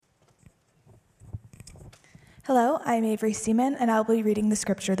Hello, I'm Avery Seaman, and I'll be reading the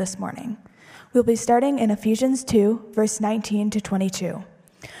scripture this morning. We'll be starting in Ephesians 2, verse 19 to 22.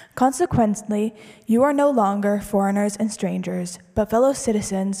 Consequently, you are no longer foreigners and strangers, but fellow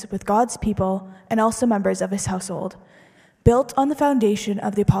citizens with God's people and also members of his household, built on the foundation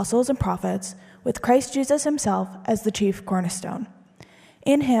of the apostles and prophets, with Christ Jesus himself as the chief cornerstone.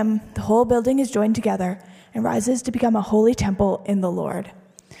 In him, the whole building is joined together and rises to become a holy temple in the Lord.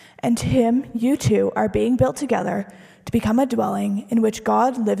 And to him, you too are being built together to become a dwelling in which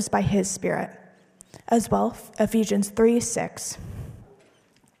God lives by his Spirit. As well, Ephesians 3:6.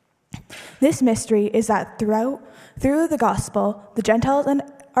 This mystery is that through the gospel, the Gentiles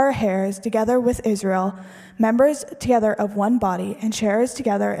are heirs together with Israel, members together of one body, and sharers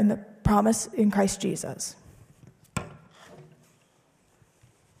together in the promise in Christ Jesus.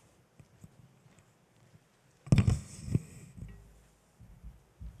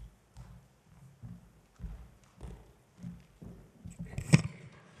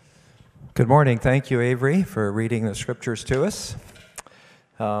 Good morning. Thank you, Avery, for reading the scriptures to us.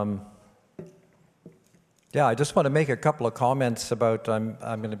 I just want to make a couple of comments about. I'm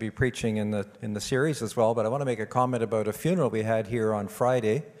going to be preaching in the series as well, but I want to make a comment about a funeral we had here on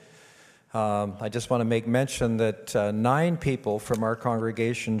Friday. I just want to make mention that 9 people from our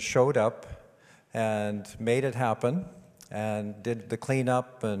congregation showed up and made it happen and did the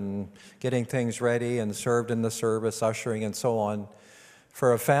cleanup and getting things ready and served in the service, ushering and so on,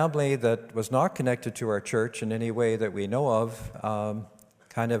 for a family that was not connected to our church in any way that we know of,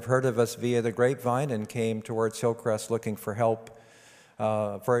 kind of heard of us via the grapevine and came towards Hillcrest looking for help.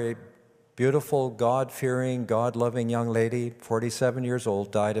 Very beautiful, God-fearing, God-loving young lady, 47 years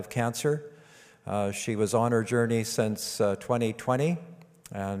old, died of cancer. She was on her journey since 2020,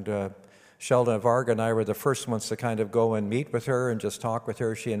 and Sheldon Varga and I were the first ones to kind of go and meet with her and just talk with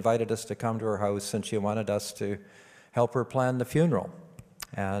her. She invited us to come to her house, and she wanted us to help her plan the funeral.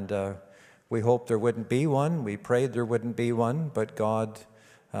 And we hoped there wouldn't be one. We prayed there wouldn't be one, but God,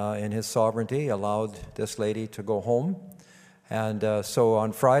 in his sovereignty, allowed this lady to go home. And so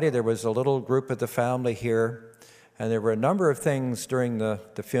on Friday, there was a little group of the family here, and there were a number of things during the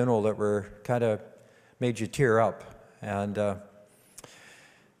funeral that were kind of made you tear up. And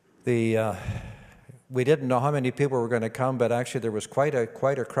we didn't know how many people were going to come, but actually there was quite a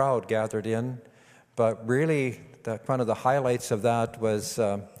crowd gathered in. But really, one of the highlights of that was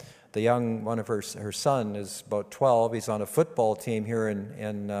the young one of her son is about 12. He's on a football team here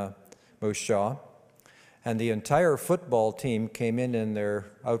in Moose Jaw, and the entire football team came in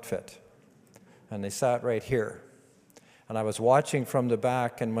their outfit, and they sat right here. And I was watching from the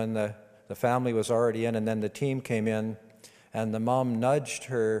back, and when the family was already in, and then the team came in, and the mom nudged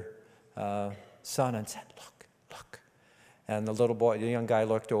her son and said, "Look," and the young guy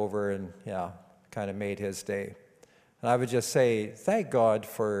looked over and kind of made his day. And I would just say, thank God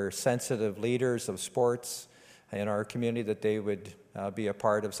for sensitive leaders of sports in our community that they would be a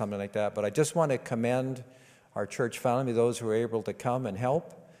part of something like that. But I just want to commend our church family, those who were able to come and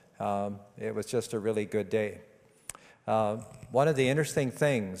help. It was just a really good day. One of the interesting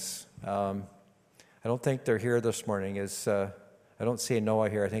things, I don't think they're here this morning, is I don't see Noah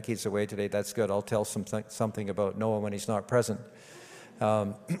here. I think he's away today. That's good. I'll tell something about Noah when he's not present.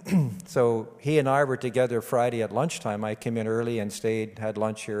 So he and I were together Friday at lunchtime. I came in early and stayed, had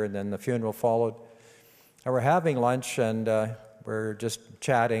lunch here, and then the funeral followed. And we're having lunch, and we're just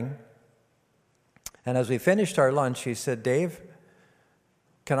chatting. And as we finished our lunch, he said, "Dave,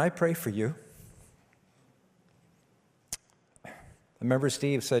 can I pray for you?" I remember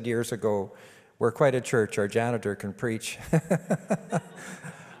Steve said years ago, "We're quite a church. Our janitor can preach."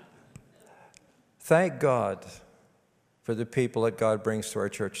 Thank God for the people that God brings to our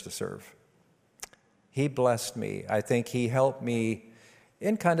church to serve. He blessed me. I think he helped me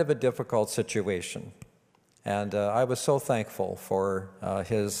in kind of a difficult situation. And I was so thankful for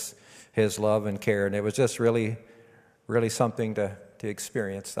his love and care. And it was just really, really something to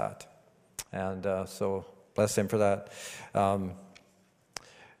experience that. And so bless him for that. I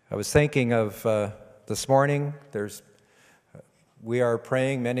was thinking of this morning, we are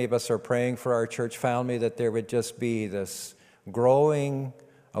praying, many of us are praying for our church family that there would just be this growing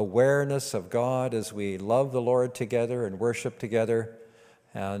awareness of God as we love the Lord together and worship together.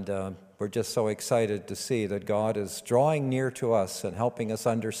 And we're just so excited to see that God is drawing near to us and helping us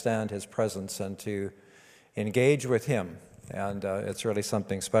understand his presence and to engage with him. And it's really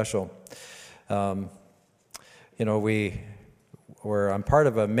something special. I'm part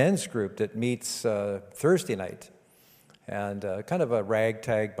of a men's group that meets Thursday night. And kind of a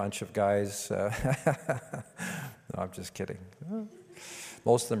ragtag bunch of guys. No, I'm just kidding.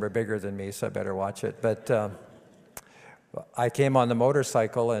 Most of them are bigger than me, so I better watch it. But I came on the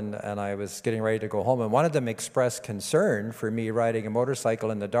motorcycle and I was getting ready to go home, and one of them expressed concern for me riding a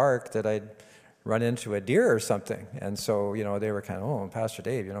motorcycle in the dark that I'd run into a deer or something. And so, they were kind of, oh, Pastor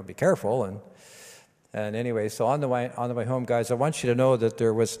Dave, be careful. And anyway, so on the way home, guys, I want you to know that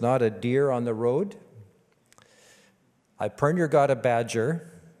there was not a deer on the road. I pretty near got a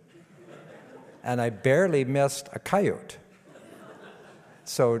badger, and I barely missed a coyote.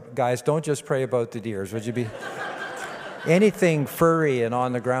 So, guys, don't just pray about the deers. Would you be... anything furry and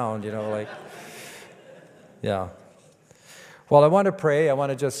on the ground, yeah. Well, I want to pray. I want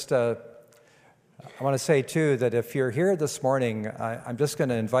to just, I want to say, too, that if you're here this morning, I'm just going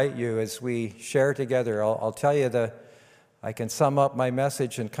to invite you as we share together. I'll tell you I can sum up my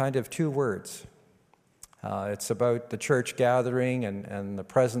message in kind of 2 words. It's about the church gathering and the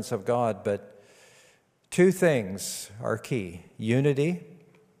presence of God, but 2 things are key: unity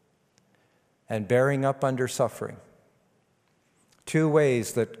and bearing up under suffering. 2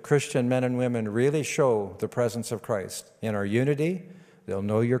 ways that Christian men and women really show the presence of Christ. In our unity, they'll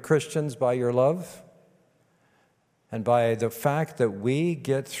know you're Christians by your love, and by the fact that we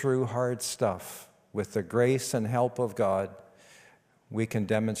get through hard stuff with the grace and help of God, we can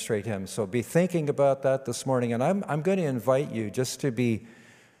demonstrate Him. So be thinking about that this morning, and I'm going to invite you just to be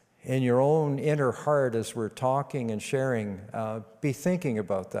in your own inner heart as we're talking and sharing, be thinking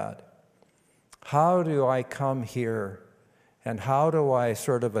about that. How do I come here? And how do I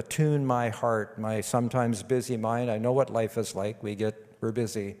sort of attune my heart, my sometimes busy mind? I know what life is like. We're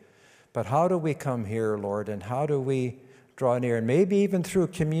busy. But how do we come here, Lord, and how do we draw near? And maybe even through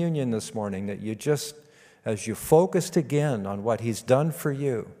communion this morning, that you just, as you focused again on what He's done for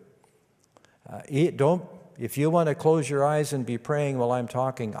you, if you want to close your eyes and be praying while I'm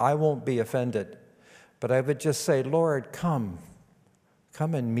talking, I won't be offended. But I would just say, Lord, come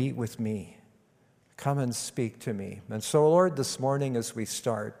and meet with me. Come and speak to me. And so, Lord, this morning as we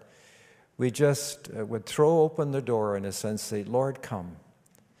start, we just would throw open the door in a sense, say, Lord, come.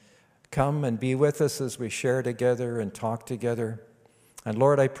 Come and be with us as we share together and talk together. And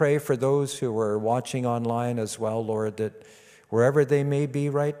Lord, I pray for those who are watching online as well, Lord, that wherever they may be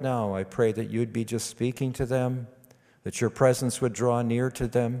right now, I pray that you'd be just speaking to them, that your presence would draw near to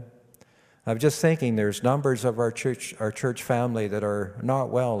them. I'm just thinking there's numbers of our church family that are not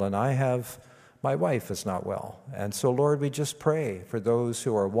well, and my wife is not well. And so, Lord, we just pray for those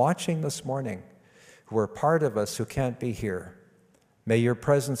who are watching this morning, who are part of us who can't be here. May your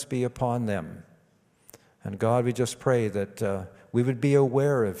presence be upon them. And God, we just pray that we would be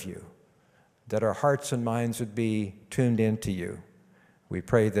aware of you, that our hearts and minds would be tuned into you. We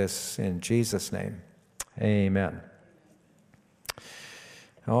pray this in Jesus' name. Amen.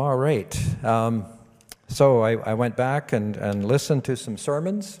 All right. So I went back and listened to some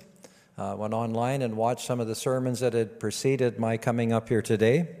sermons. Went online and watched some of the sermons that had preceded my coming up here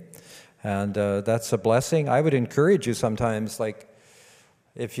today. And that's a blessing. I would encourage you sometimes,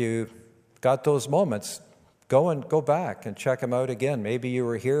 if you got those moments, go back and check them out again. Maybe you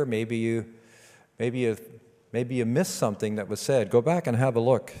were here, maybe you missed something that was said. Go back and have a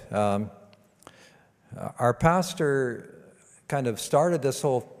look. Our pastor kind of started this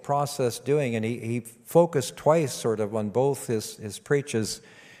whole process and he focused twice sort of on both his preaches.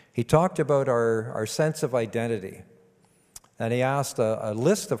 He talked about our sense of identity, and he asked a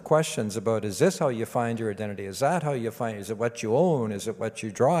list of questions about, is this how you find your identity? Is that how you find, is it what you own? Is it what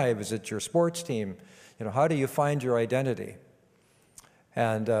you drive? Is it your sports team? How do you find your identity?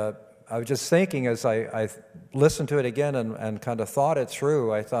 And I was just thinking as I listened to it again and kind of thought it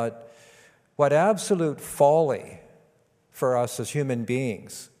through, I thought, what absolute folly for us as human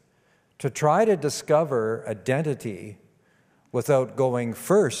beings to try to discover identity without going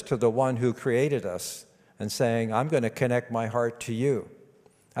first to the one who created us and saying, I'm going to connect my heart to you.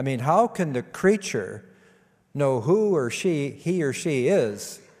 I mean, how can the creature know who he or she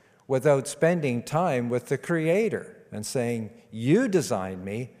is without spending time with the Creator and saying, you designed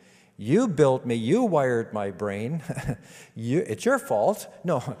me, you built me, you wired my brain, it's your fault.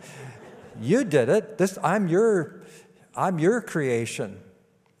 No, you did it. I'm your creation.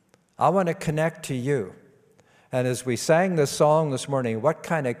 I want to connect to you. And as we sang this song this morning, what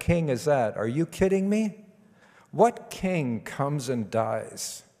kind of king is that? Are you kidding me? What king comes and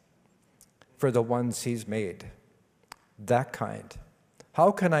dies for the ones he's made? That kind.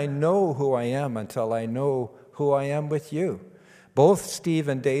 How can I know who I am until I know who I am with you? Both Steve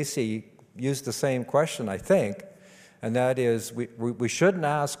and Daisy used the same question, I think, and that is we shouldn't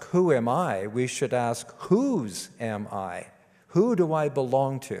ask, who am I? We should ask, whose am I? Who do I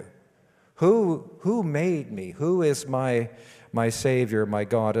belong to? Who made me? Who is my Savior, my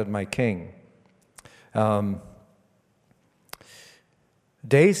God, and my King?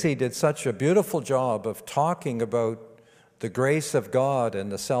 Daisy did such a beautiful job of talking about the grace of God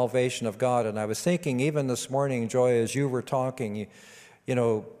and the salvation of God. And I was thinking, even this morning, Joy, as you were talking, you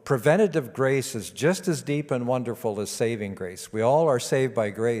know, preventative grace is just as deep and wonderful as saving grace. We all are saved by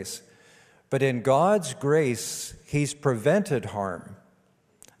grace. But in God's grace, He's prevented harm.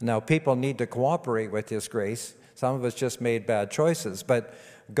 Now, people need to cooperate with His grace. Some of us just made bad choices. But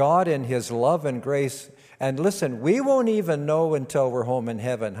God, in His love and grace, and listen, we won't even know until we're home in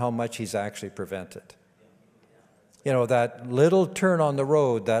heaven how much He's actually prevented. You know, that little turn on the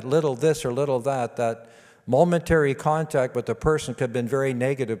road, that little this or little that momentary contact with the person could have been very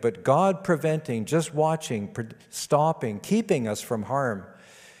negative, but God preventing, just watching, stopping, keeping us from harm.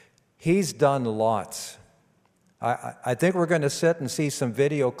 He's done lots. I think we're going to sit and see some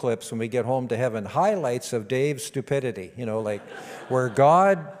video clips when we get home to heaven, highlights of Dave's stupidity, you know, like where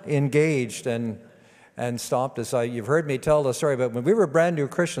God engaged and stopped us. You've heard me tell the story, but when we were brand new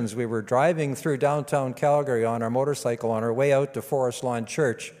Christians, we were driving through downtown Calgary on our motorcycle on our way out to Forest Lawn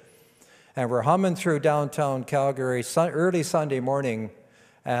Church. And we're humming through downtown Calgary early Sunday morning,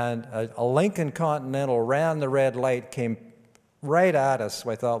 and a Lincoln Continental ran the red light, came right at us.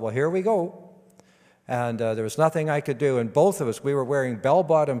 So I thought, well, here we go. And there was nothing I could do. And both of us, we were wearing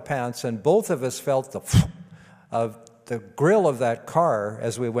bell-bottom pants, and both of us felt of the grill of that car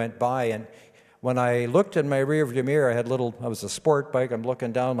as we went by. And when I looked in my rearview mirror, I was a sport bike, I'm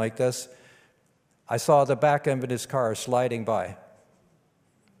looking down like this. I saw the back end of his car sliding by.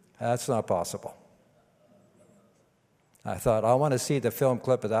 That's not possible. I thought, I want to see the film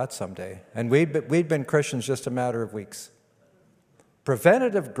clip of that someday. And we'd been Christians just a matter of weeks.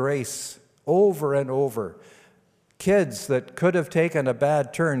 Preventative grace over and over. Kids that could have taken a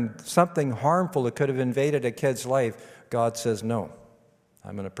bad turn, something harmful that could have invaded a kid's life, God says, no,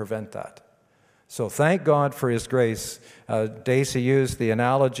 I'm going to prevent that. So thank God for His grace. Daisy used the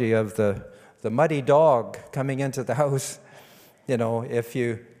analogy of the muddy dog coming into the house. You know, if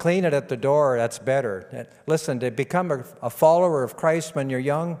you clean it at the door, that's better. Listen, to become a follower of Christ when you're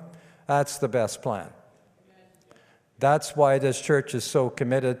young, that's the best plan. That's why this church is so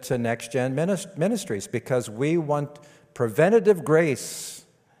committed to Next Gen Ministries, because we want preventative grace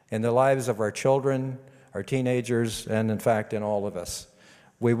in the lives of our children, our teenagers, and in fact in all of us.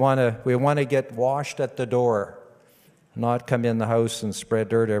 We want to get washed at the door, not come in the house and spread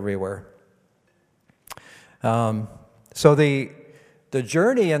dirt everywhere. So the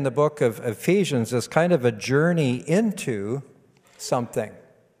journey in the book of Ephesians is kind of a journey into something.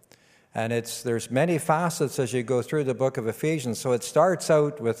 And there's many facets as you go through the book of Ephesians. So it starts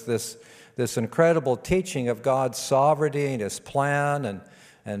out with this incredible teaching of God's sovereignty and His plan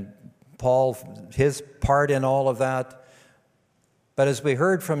and Paul, his part in all of that. But as we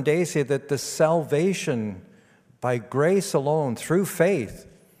heard from Daisy, that the salvation by grace alone, through faith,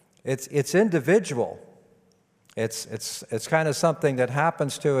 it's individual. It's kind of something that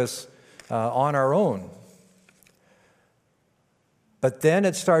happens to us on our own. But then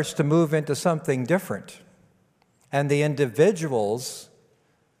it starts to move into something different. And the individuals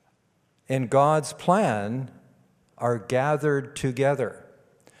in God's plan are gathered together.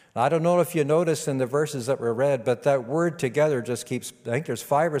 Now, I don't know if you noticed in the verses that were read, but that word together just keeps, I think there's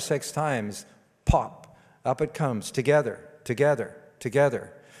 5 or 6 times, pop, up it comes, together, together,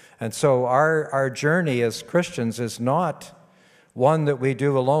 together. And so our journey as Christians is not one that we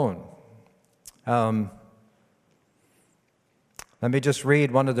do alone. Let me just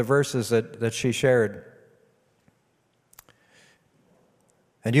read one of the verses that she shared.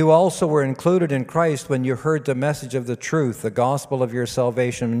 And you also were included in Christ when you heard the message of the truth, the gospel of your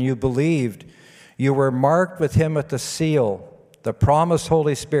salvation. When you believed, you were marked with Him with the seal, the promised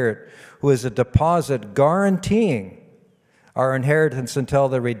Holy Spirit, who is a deposit guaranteeing our inheritance until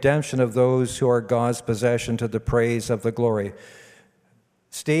the redemption of those who are God's possession to the praise of the glory.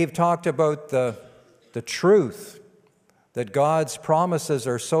 Steve talked about the truth, that God's promises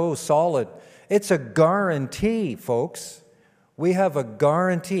are so solid. It's a guarantee, folks. We have a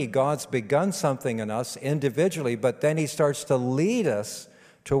guarantee. God's begun something in us individually, but then He starts to lead us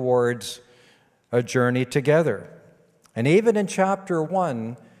towards a journey together. And even in chapter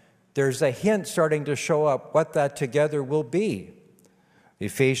 1, there's a hint starting to show up what that together will be.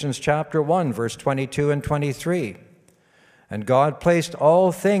 Ephesians chapter 1, verse 22 and 23. And God placed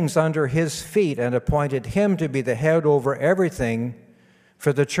all things under His feet and appointed Him to be the head over everything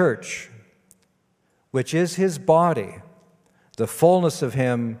for the church, which is His body, the fullness of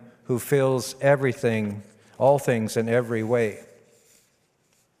Him who fills everything, all things in every way.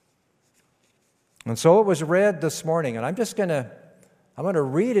 And so it was read this morning, and I'm going to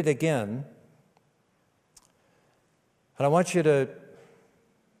read it again. And I want you to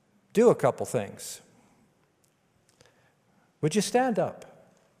do a couple things. Would you stand up?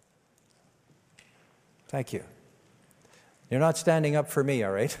 Thank you. You're not standing up for me,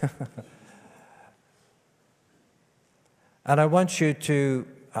 all right? And I want you to,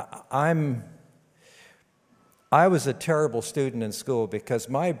 I was a terrible student in school because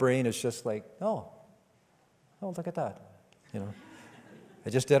my brain is just like, oh, look at that, I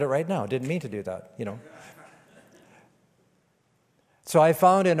just did it right now. Didn't mean to do that, So I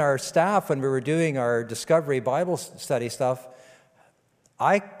found in our staff when we were doing our Discovery Bible study stuff,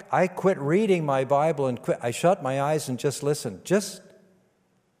 I quit reading my Bible and I shut my eyes and just listened. Just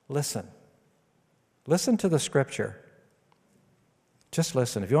listen. Listen to the Scripture. Just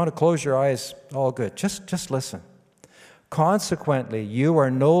listen. If you want to close your eyes, all good. Just listen. Consequently, you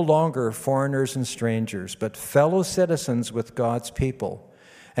are no longer foreigners and strangers, but fellow citizens with God's people,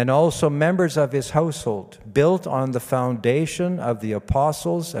 and also members of His household, built on the foundation of the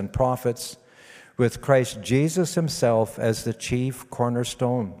apostles and prophets, with Christ Jesus Himself as the chief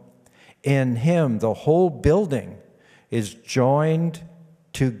cornerstone. In Him, the whole building is joined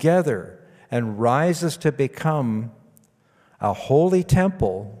together and rises to become a holy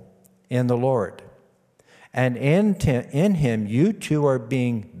temple in the Lord. And in Him, you two are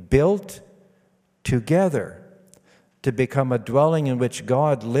being built together to become a dwelling in which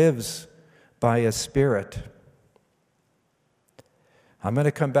God lives by His Spirit. I'm going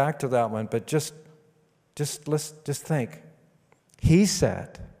to come back to that one, but just think. He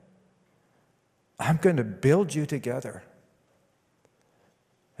said, I'm going to build you together.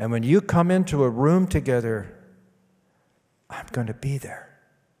 And when you come into a room together, I'm going to be there.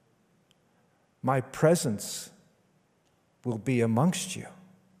 My presence will be amongst you.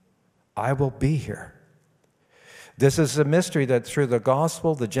 I will be here. This is a mystery that through the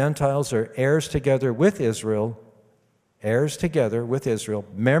gospel, the Gentiles are heirs together with Israel, members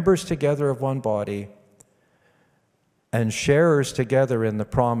together of one body, and sharers together in the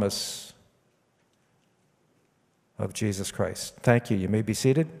promise of Jesus Christ. Thank you. You may be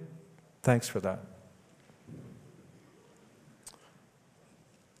seated. Thanks for that.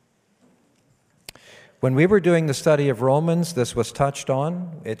 When we were doing the study of Romans, this was touched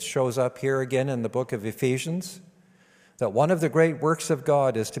on. It shows up here again in the book of Ephesians, that one of the great works of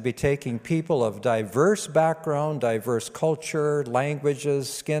God is to be taking people of diverse background, diverse culture,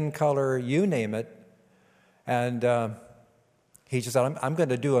 languages, skin color, you name it. And he just said, I'm going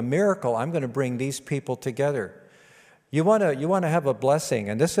to do a miracle. I'm going to bring these people together. You want to have a blessing,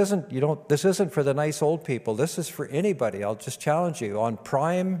 and this isn't for the nice old people. This is for anybody. I'll just challenge you. On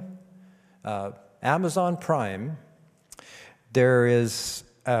Prime, Amazon Prime, there is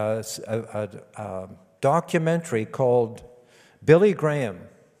a documentary called Billy Graham,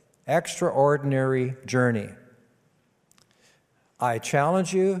 Extraordinary Journey. I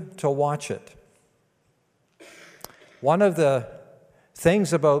challenge you to watch it. One of the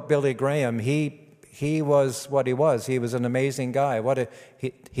things about Billy Graham, he was what he was. He was an amazing guy.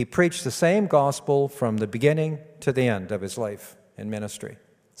 He preached the same gospel from the beginning to the end of his life in ministry.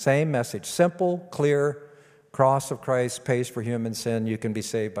 Same message, simple, clear, cross of Christ pays for human sin, you can be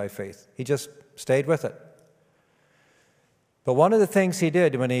saved by faith. He just stayed with it. But one of the things he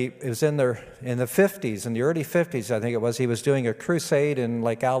did when he was in the 50s, in the early 50s, I think it was, he was doing a crusade in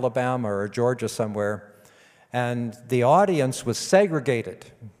like Alabama or Georgia somewhere, and the audience was segregated.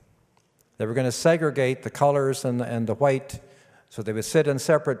 They were going to segregate the colors and the white, so they would sit in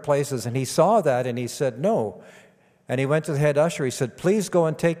separate places, and he saw that and he said, no. And he went to the head usher. He said, please go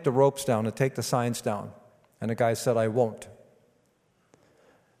and take the ropes down and take the signs down. And the guy said, I won't.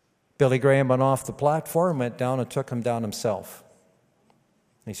 Billy Graham went off the platform, went down and took him down himself.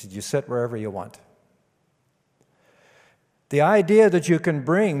 He said, you sit wherever you want. The idea that you can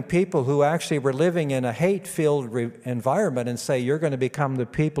bring people who actually were living in a hate-filled environment and say, you're going to become the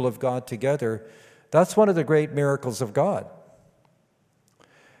people of God together, that's one of the great miracles of God.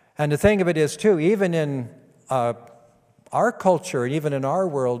 And the thing of it is, too, even in our culture, and even in our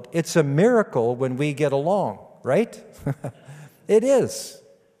world, it's a miracle when we get along, right? It is.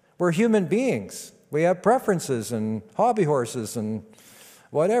 We're human beings. We have preferences and hobby horses and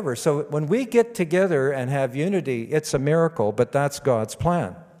whatever. So when we get together and have unity, it's a miracle, but that's God's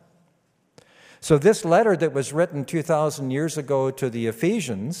plan. So this letter that was written 2,000 years ago to the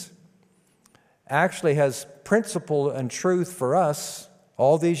Ephesians actually has principle and truth for us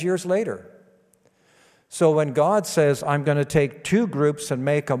all these years later. So when God says, I'm going to take two groups and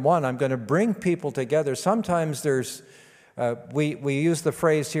make them one, I'm going to bring people together, sometimes there's, we use the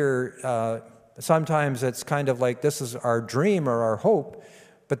phrase here, sometimes it's kind of like this is our dream or our hope,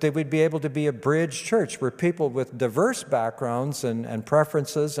 but they would be able to be a bridge church where people with diverse backgrounds and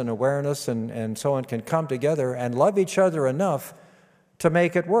preferences and awareness and so on can come together and love each other enough to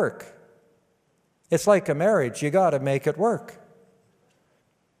make it work. It's like a marriage. You got to make it work.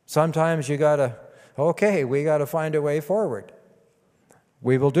 Sometimes you got to, we got to find a way forward.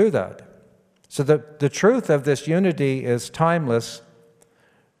 We will do that. So the truth of this unity is timeless,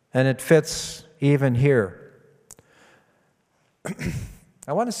 and it fits even here.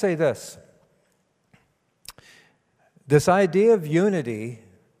 I want to say this. This idea of unity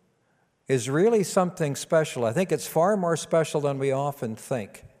is really something special. I think it's far more special than we often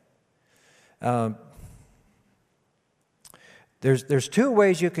think. There's two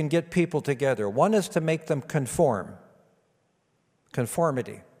ways you can get people together. One is to make them conform.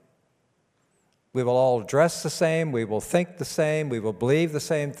 Conformity. We will all dress the same, we will think the same, we will believe the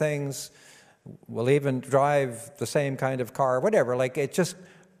same things, we'll even drive the same kind of car, whatever. Like, it just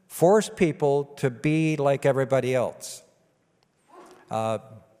forced people to be like everybody else. I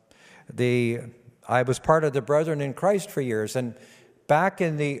was part of the Brethren in Christ for years, and back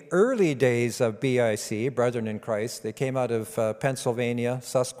in the early days of BIC, Brethren in Christ, they came out of Pennsylvania,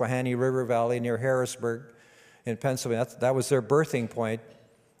 Susquehanna River Valley near Harrisburg in Pennsylvania. That was their birthing point.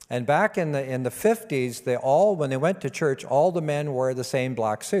 And back in the 50s, when they went to church, all the men wore the same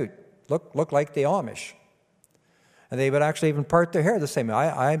black suit. Looked like the Amish. And they would actually even part their hair the same.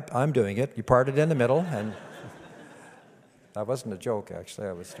 I'm doing it. You part it in the middle, and that wasn't a joke, actually.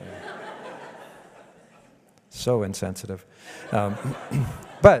 I was doing it. So insensitive.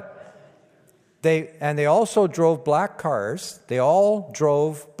 But they also drove black cars. They all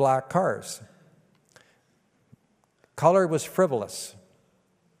drove black cars. Color was frivolous.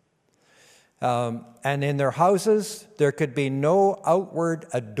 And in their houses, there could be no outward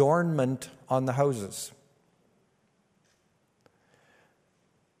adornment on the houses.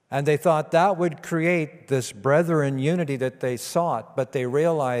 And they thought that would create this brethren unity that they sought, but they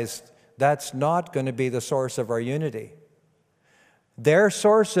realized that's not going to be the source of our unity. Their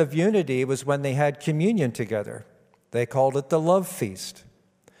source of unity was when they had communion together. They called it the love feast.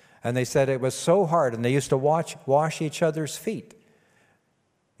 And they said it was so hard, and they used to wash each other's feet.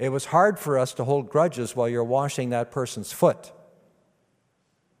 It was hard for us to hold grudges while you're washing that person's foot.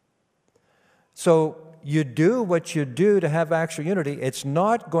 So you do what you do to have actual unity. It's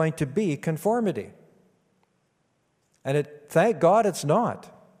not going to be conformity. And thank God it's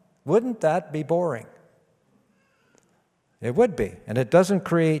not. Wouldn't that be boring? It would be. And it doesn't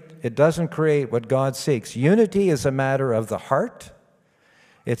create what God seeks. Unity is a matter of the heart.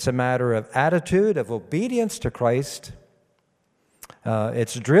 It's a matter of attitude, of obedience to Christ.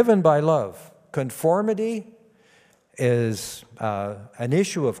 It's driven by love. Conformity is an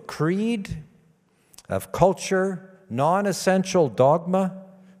issue of creed, of culture, non-essential dogma,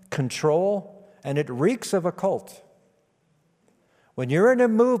 control, and it reeks of a cult. When you're in a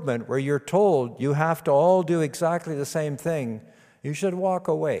movement where you're told you have to all do exactly the same thing, you should walk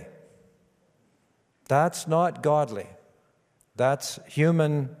away. That's not godly. That's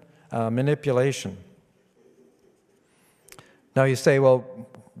human manipulation. Now you say, well,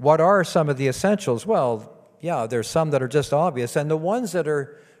 what are some of the essentials? Well, yeah, there's some that are just obvious, and the ones that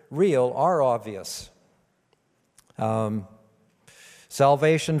are real are obvious.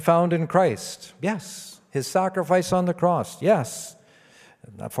 Salvation found in Christ, yes. His sacrifice on the cross, yes.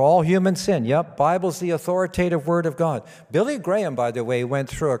 For all human sin, yep. Bible's the authoritative Word of God. Billy Graham, by the way, went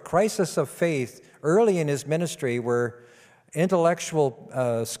through a crisis of faith early in his ministry where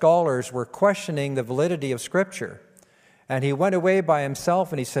intellectual scholars were questioning the validity of Scripture. And he went away by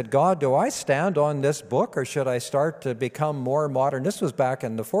himself and he said, God, do I stand on this book or should I start to become more modern? This was back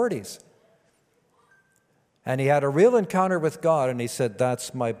in the 40s. And he had a real encounter with God and he said,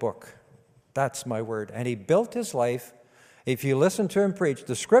 that's my book. That's my word. And he built his life. If you listen to him preach,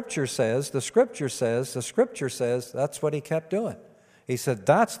 the Scripture says, the Scripture says, the Scripture says, that's what he kept doing. He said,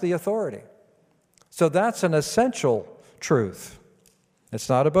 that's the authority. So that's an essential truth. It's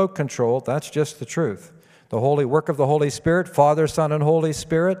not about control. That's just the truth. The holy work of the Holy Spirit, Father, Son, and Holy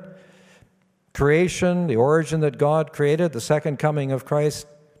Spirit, creation, the origin that God created, the second coming of Christ.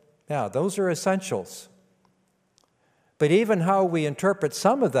 Yeah, those are essentials. But even how we interpret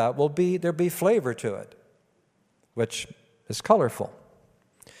some of that there'll be flavor to it, which is colorful.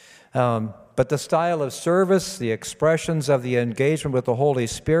 But the style of service, the expressions of the engagement with the Holy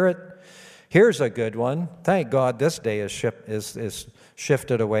Spirit, here's a good one. Thank God this day is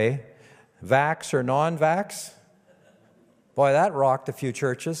shifted away. Vax or non-vax? Boy, that rocked a few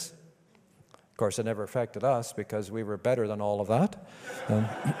churches. Of course, it never affected us because we were better than all of that.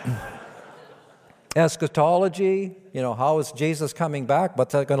 Eschatology, how is Jesus coming back?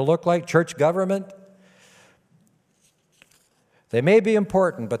 What's that going to look like? Church government? They may be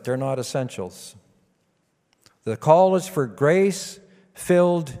important, but they're not essentials. The call is for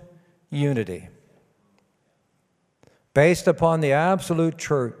grace-filled unity, based upon the absolute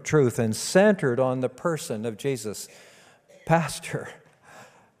truth and centered on the person of Jesus. Pastor,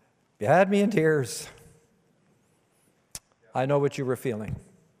 you had me in tears. I know what you were feeling.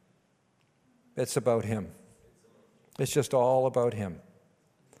 It's about Him. It's just all about Him.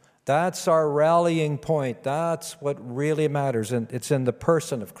 That's our rallying point. That's what really matters. And it's in the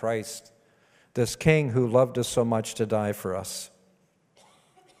person of Christ, this King who loved us so much to die for us.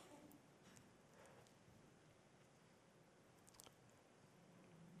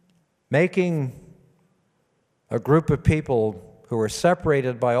 Making a group of people who are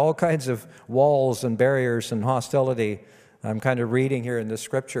separated by all kinds of walls and barriers and hostility. I'm kind of reading here in the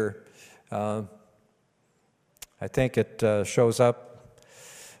scripture. I think it shows up.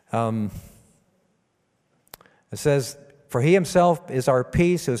 It says, "For He Himself is our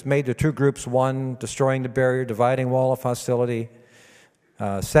peace, who has made the two groups one, destroying the barrier, dividing wall of hostility,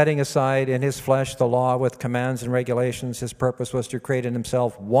 setting aside in His flesh the law with commands and regulations. His purpose was to create in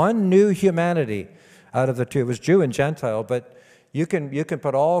Himself one new humanity out of the two." It was Jew and Gentile, but you can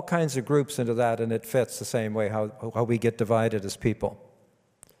put all kinds of groups into that, and it fits the same way how we get divided as people.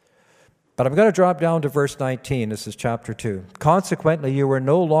 But I'm going to drop down to verse 19. This is chapter 2. "Consequently, you were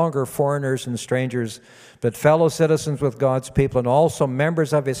no longer foreigners and strangers, but fellow citizens with God's people, and also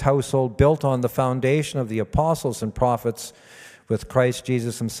members of His household, built on the foundation of the apostles and prophets, with Christ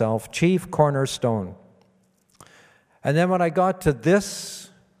Jesus Himself, chief cornerstone." And then when I got to these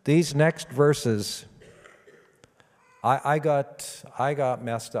next verses, I got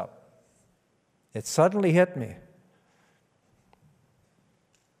messed up. It suddenly hit me.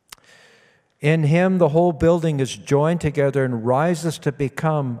 "In Him the whole building is joined together and rises to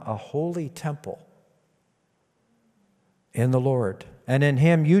become a holy temple in the Lord. And in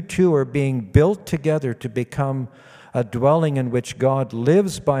Him you too are being built together to become a dwelling in which God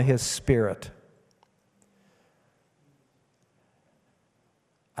lives by His Spirit."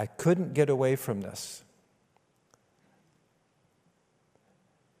 I couldn't get away from this.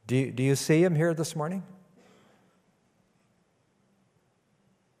 Do you see Him here this morning?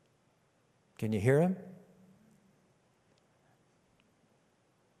 Can you hear Him?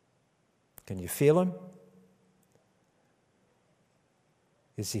 Can you feel Him?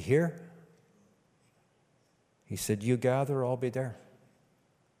 Is He here? He said, "You gather, I'll be there."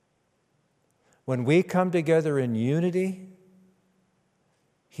 When we come together in unity,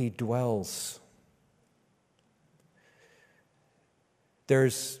 He dwells.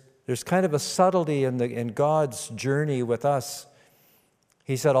 There's kind of a subtlety in God's journey with us.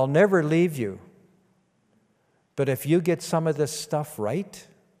 He said, "I'll never leave you, but if you get some of this stuff right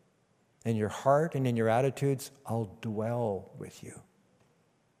in your heart and in your attitudes, I'll dwell with you."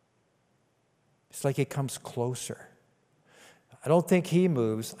 It's like He comes closer. I don't think He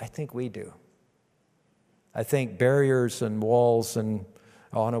moves. I think we do. I think barriers and walls and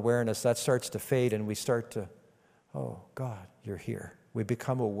unawareness, that starts to fade, and we start to, "Oh, God, you're here." We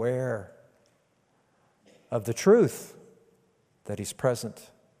become aware of the truth that He's present.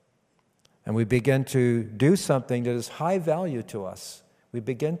 And we begin to do something that is high value to us. We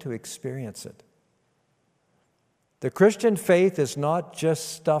begin to experience it. The Christian faith is not just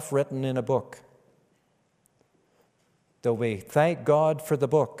stuff written in a book. Though we thank God for the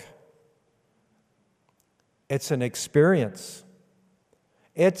book, it's an experience.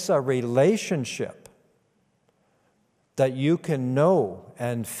 It's a relationship that you can know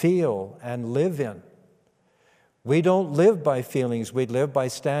and feel and live in. We don't live by feelings, we live by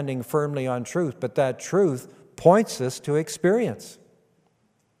standing firmly on truth, but that truth points us to experience.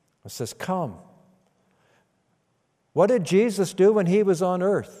 It says, "Come." What did Jesus do when He was on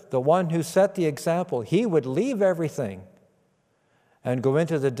earth? The one who set the example. He would leave everything and go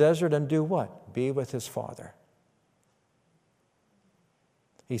into the desert and do what? Be with His Father.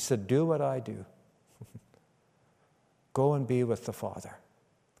 He said, "Do what I do. Go and be with the Father.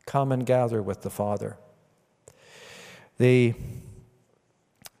 Come and gather with the Father." The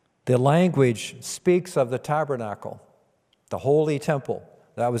language speaks of the tabernacle, the holy temple.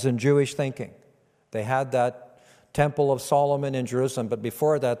 That was in Jewish thinking. They had that Temple of Solomon in Jerusalem, but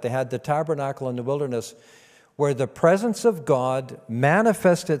before that they had the tabernacle in the wilderness where the presence of God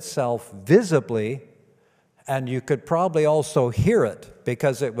manifests itself visibly, and you could probably also hear it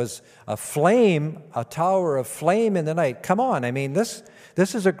because it was a flame, a tower of flame in the night. Come on, I mean, this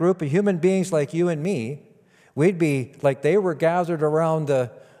is a group of human beings like you and me. We'd be like they were gathered around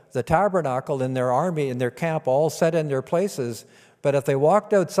the the tabernacle in their army, in their camp, all set in their places. But if they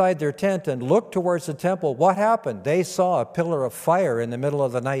walked outside their tent and looked towards the temple, what happened? They saw a pillar of fire in the middle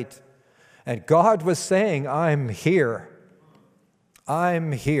of the night. And God was saying, I'm here.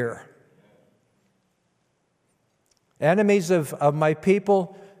 I'm here. Enemies of my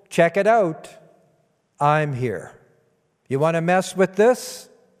people, check it out. I'm here. You want to mess with this?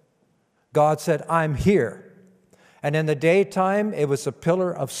 God said, I'm here. And in the daytime, it was a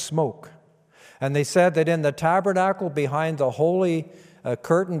pillar of smoke. And they said that in the tabernacle behind the holy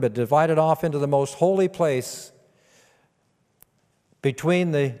curtain, but divided off into the most holy place,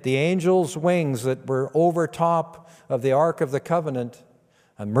 between the angel's wings that were over top of the Ark of the Covenant,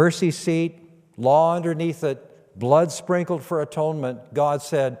 a mercy seat, law underneath it, blood sprinkled for atonement, God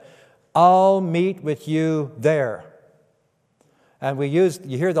said, I'll meet with you there. And you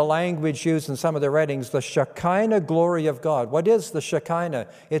hear the language used in some of the writings, the Shekinah glory of God. What is the Shekinah?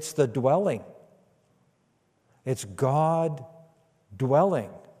 It's the dwelling. It's God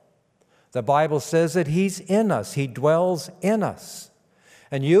dwelling. The Bible says that He's in us. He dwells in us.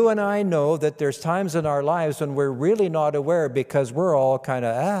 And you and I know that there's times in our lives when we're really not aware because we're all kind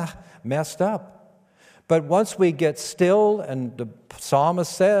of messed up. But once we get still, and the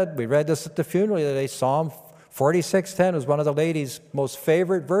psalmist said, we read this at the funeral today, Psalm 46:10 was one of the lady's most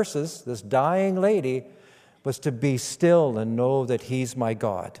favorite verses. This dying lady was to be still and know that He's my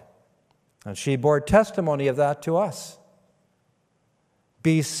God. And she bore testimony of that to us.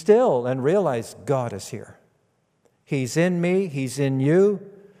 Be still and realize God is here. He's in me, He's in you,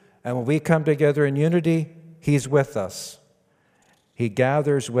 and when we come together in unity, He's with us. He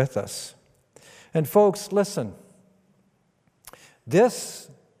gathers with us. And folks, listen, this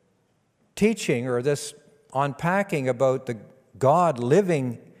teaching or this unpacking about the God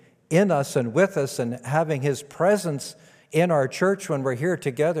living in us and with us and having His presence in our church when we're here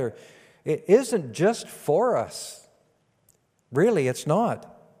together, it isn't just for us. Really, it's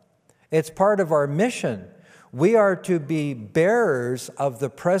not. It's part of our mission. We are to be bearers of the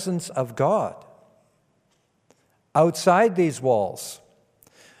presence of God outside these walls.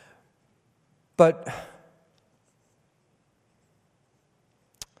 But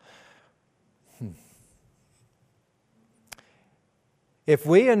if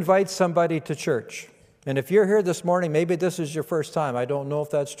we invite somebody to church, and if you're here this morning, maybe this is your first time. I don't know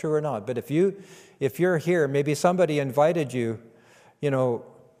if that's true or not. But if you're here, maybe somebody invited you,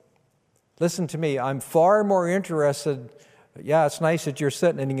 listen to me. I'm far more interested. Yeah, it's nice that you're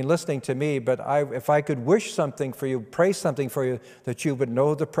sitting and listening to me, but if I could wish something for you, pray something for you, that you would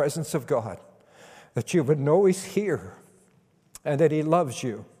know the presence of God, that you would know He's here, and that He loves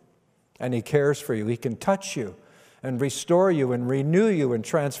you, and He cares for you. He can touch you and restore you and renew you and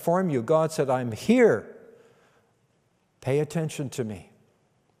transform you. God said, I'm here. Pay attention to me.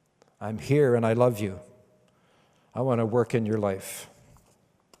 I'm here and I love you. I want to work in your life.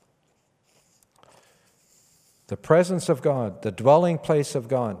 The presence of God, the dwelling place of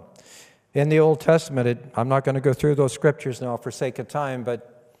God. In the Old Testament, I'm not going to go through those scriptures now for sake of time,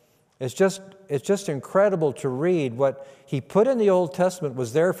 but it's just incredible to read what He put in the Old Testament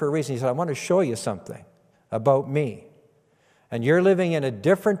was there for a reason. He said, I want to show you something about me. And you're living in a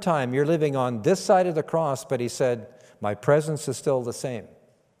different time. You're living on this side of the cross, but He said, my presence is still the same.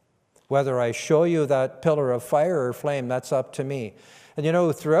 Whether I show you that pillar of fire or flame, that's up to me.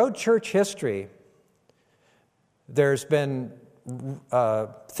 And throughout church history, there's been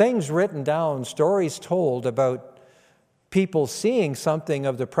things written down, stories told about people seeing something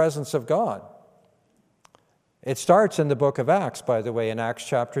of the presence of God. It starts in the book of Acts, by the way, in Acts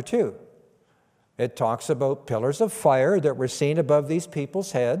chapter 2. It talks about pillars of fire that were seen above these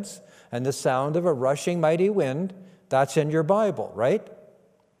people's heads and the sound of a rushing mighty wind. That's in your Bible, right?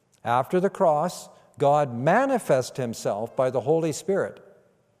 After the cross, God manifests Himself by the Holy Spirit.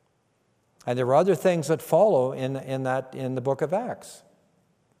 And there are other things that follow in the book of Acts.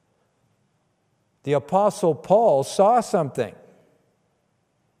 The Apostle Paul saw something.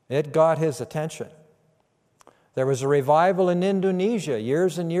 It got his attention. There was a revival in Indonesia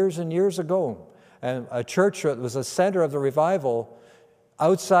years and years and years ago. And a church that was the center of the revival,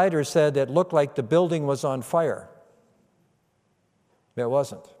 outsiders said it looked like the building was on fire. It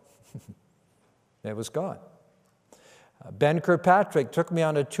wasn't. It was God. Ben Kirkpatrick took me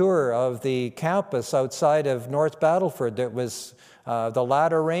on a tour of the campus outside of North Battleford. That was the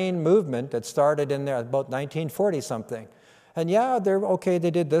latter rain movement that started in there about 1940-something. And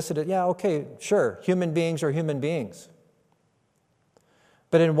they did this. Sure, human beings are human beings.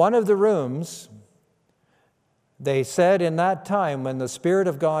 But in one of the rooms, they said in that time when the Spirit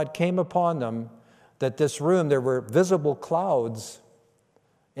of God came upon them, that this room, there were visible clouds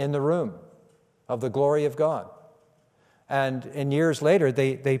in the room of the glory of God. And in years later,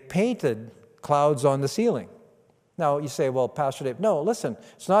 they painted clouds on the ceiling. Now, you say, well, Pastor Dave, no, listen,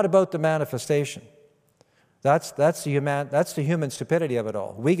 it's not about the manifestation. That's the human stupidity of it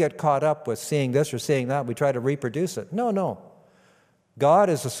all. We get caught up with seeing this or seeing that. We try to reproduce it. No. God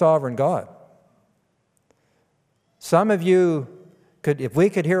is a sovereign God. Some of you could, if we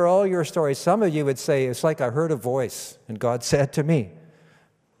could hear all your stories, some of you would say, it's like I heard a voice and God said to me.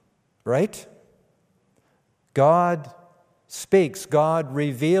 Right? God speaks. God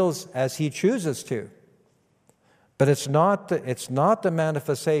reveals as He chooses to. But it's not the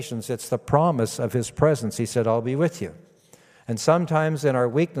manifestations, it's the promise of His presence. He said, I'll be with you. And sometimes in our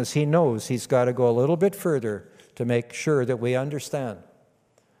weakness, He knows He's got to go a little bit further to make sure that we understand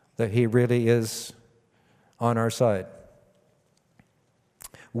that He really is on our side.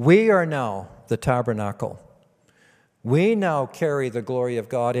 We are now the tabernacle. We now carry the glory of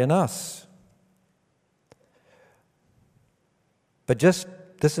God in us. But this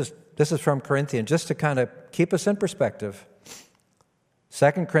is from Corinthians, just to kind of keep us in perspective.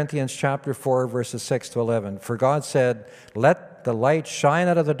 2 Corinthians chapter 4, verses 6 to 11. For God said, let the light shine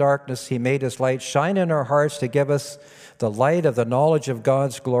out of the darkness. He made His light shine in our hearts to give us the light of the knowledge of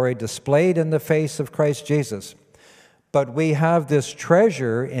God's glory displayed in the face of Christ Jesus. But we have this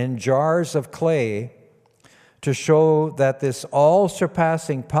treasure in jars of clay to show that this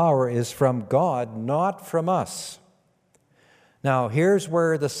all-surpassing power is from God, not from us. Now, here's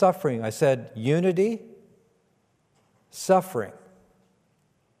where the suffering, I said unity, suffering.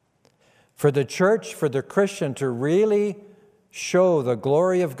 For the church, for the Christian to really show the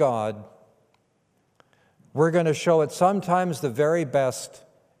glory of God, we're going to show it sometimes the very best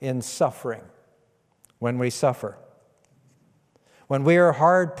in suffering, when we suffer. When we are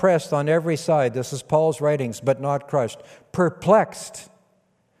hard pressed on every side, this is Paul's writings, but not crushed, perplexed,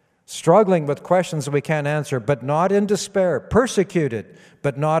 struggling with questions we can't answer, but not in despair, persecuted,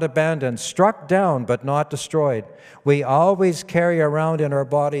 but not abandoned, struck down, but not destroyed. We always carry around in our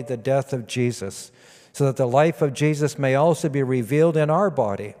body the death of Jesus, so that the life of Jesus may also be revealed in our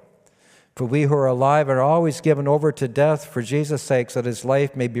body. For we who are alive are always given over to death for Jesus' sake, so that His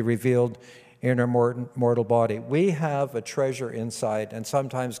life may be revealed in our mortal body. We have a treasure inside, and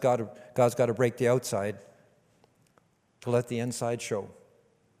sometimes God's got to break the outside to let the inside show.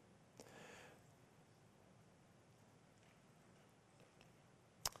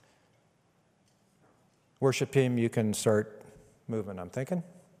 Worship team, you can start moving, I'm thinking.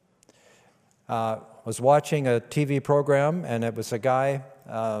 I was watching a TV program, and it was a guy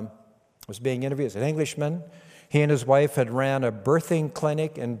was being interviewed. It's an Englishman. He and his wife had ran a birthing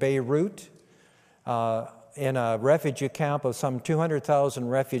clinic in Beirut, in a refugee camp of some 200,000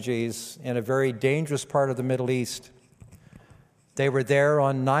 refugees in a very dangerous part of the Middle East. They were there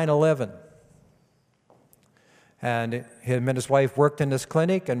on 9/11. And him and his wife worked in this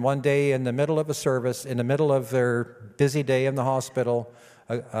clinic, and one day in the middle of a service, in the middle of their busy day in the hospital,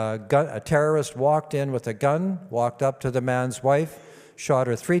 a terrorist walked in with a gun, walked up to the man's wife, shot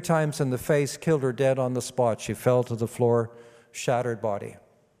her 3 times in the face, killed her dead on the spot. She fell to the floor, shattered body.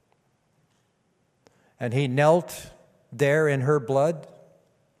 And he knelt there in her blood,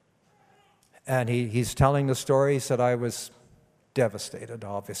 and he's telling the story. He said, I was devastated,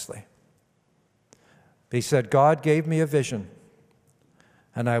 obviously. He said, God gave me a vision,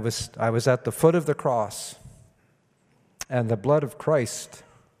 and I was at the foot of the cross, and the blood of Christ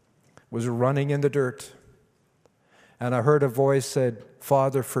was running in the dirt. And I heard a voice said,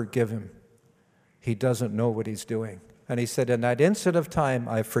 Father, forgive him. He doesn't know what he's doing. And he said, in that instant of time,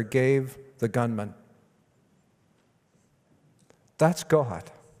 I forgave the gunman. That's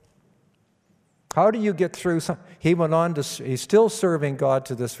God. How do you get through He went on to, he's still serving God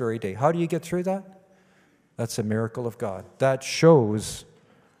to this very day. How do you get through that? That's a miracle of God. That shows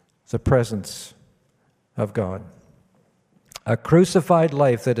the presence of God. A crucified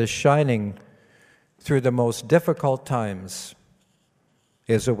life that is shining through the most difficult times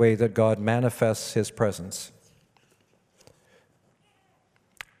is a way that God manifests His presence.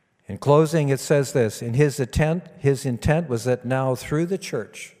 In closing, it says this, his intent was that now through the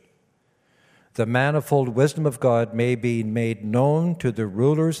church, the manifold wisdom of God may be made known to the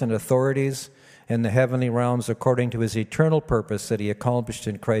rulers and authorities in the heavenly realms according to His eternal purpose that He accomplished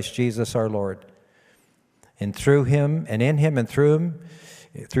in Christ Jesus our Lord. And through Him, and in Him, and through Him,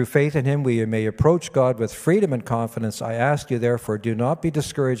 through faith in Him, we may approach God with freedom and confidence. I ask you, therefore, do not be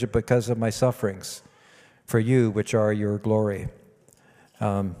discouraged because of my sufferings, for you, which are your glory.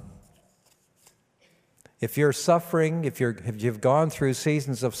 If you're suffering, if you've gone through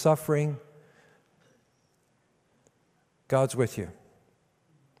seasons of suffering, God's with you.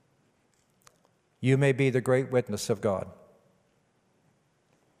 you may be the great witness of God.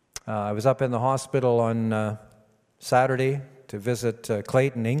 I was up in the hospital on Saturday to visit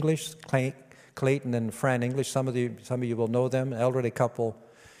Clayton and Fran English. Some of you will know them, an elderly couple.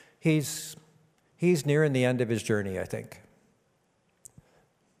 He's nearing the end of his journey, I think.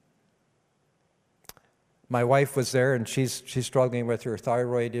 My wife was there, and she's struggling with her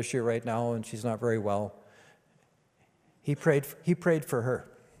thyroid issue right now, and she's not very well. He prayed for her.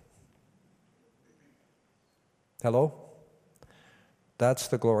 Hello? That's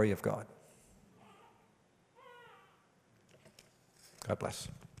the glory of God. God bless.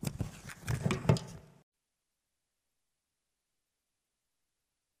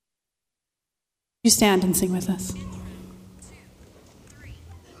 You stand and sing with us.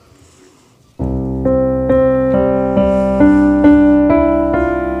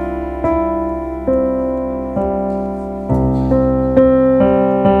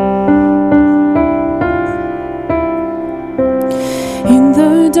 In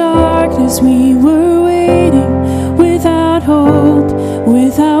the darkness we were waiting, without hope,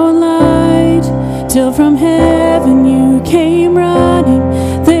 without light, till from heaven you came running.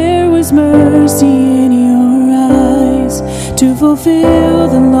 There was mercy in your eyes to fulfill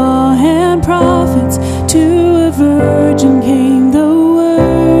the law and prophets. To a virgin came the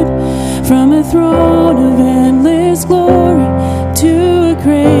word, from a throne of endless glory to a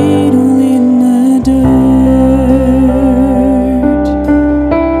cradle in the dirt.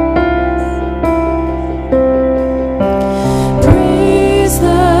 Praise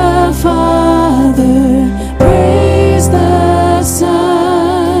the Father, praise the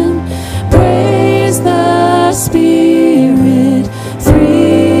Son, praise the Spirit,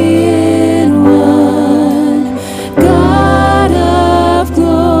 three in one. God of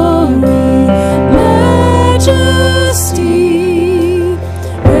glory, majesty,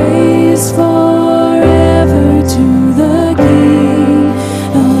 praise forever to the King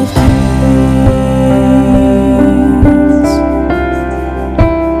of Kings.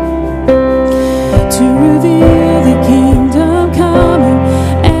 To reveal the kingdom coming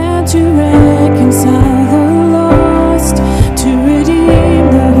and to reconcile the lost, to redeem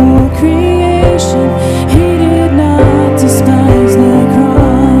the whole creation. He did not despise the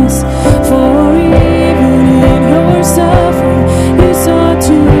cross, for even in your suffering you saw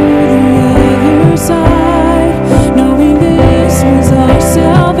to the other side, knowing this was our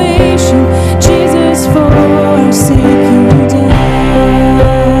salvation. Jesus, for our sake you died.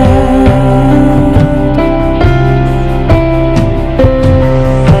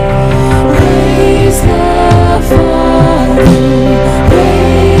 Praise the Father,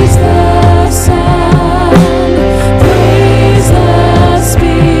 praise the Son, praise the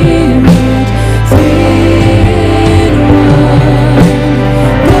Spirit, three in one.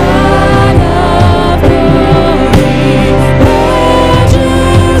 God of glory,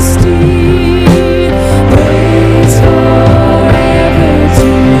 majesty, praise forever to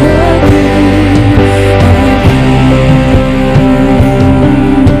the King of Kings.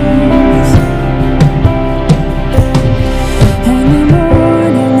 And the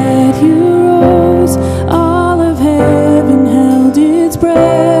morning that you rose, all of heaven held its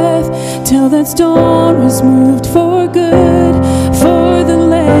breath, till that stone was moved for good, for the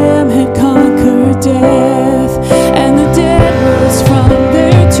Lamb had conquered death, and the dead rose from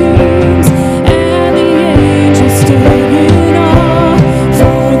their tombs, and the angels stood in awe,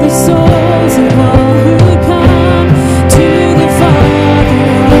 for the souls of all who come to the Father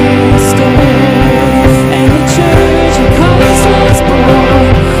are restored. And the church of Christ was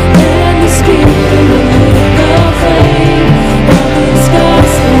born, and the Spirit lit the flame of this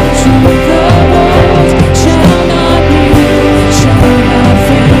gospel truth of old shall not be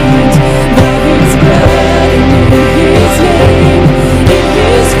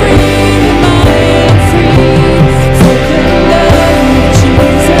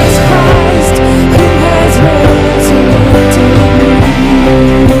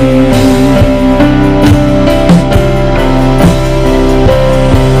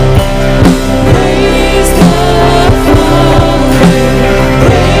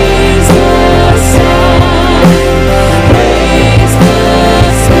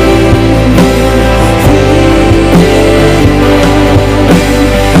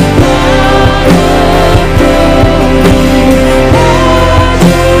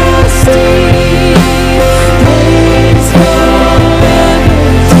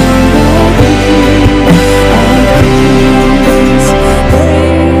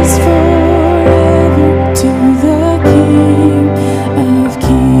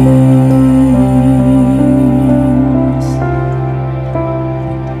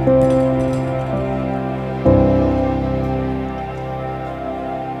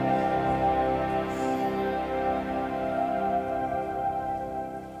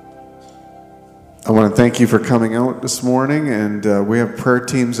I want to thank you for coming out this morning, and we have prayer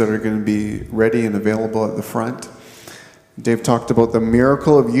teams that are going to be ready and available at the front. Dave talked about the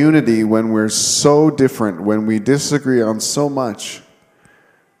miracle of unity when we're so different, when we disagree on so much.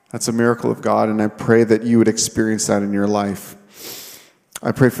 That's a miracle of God, and I pray that you would experience that in your life.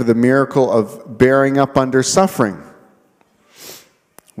 I pray for the miracle of bearing up under suffering.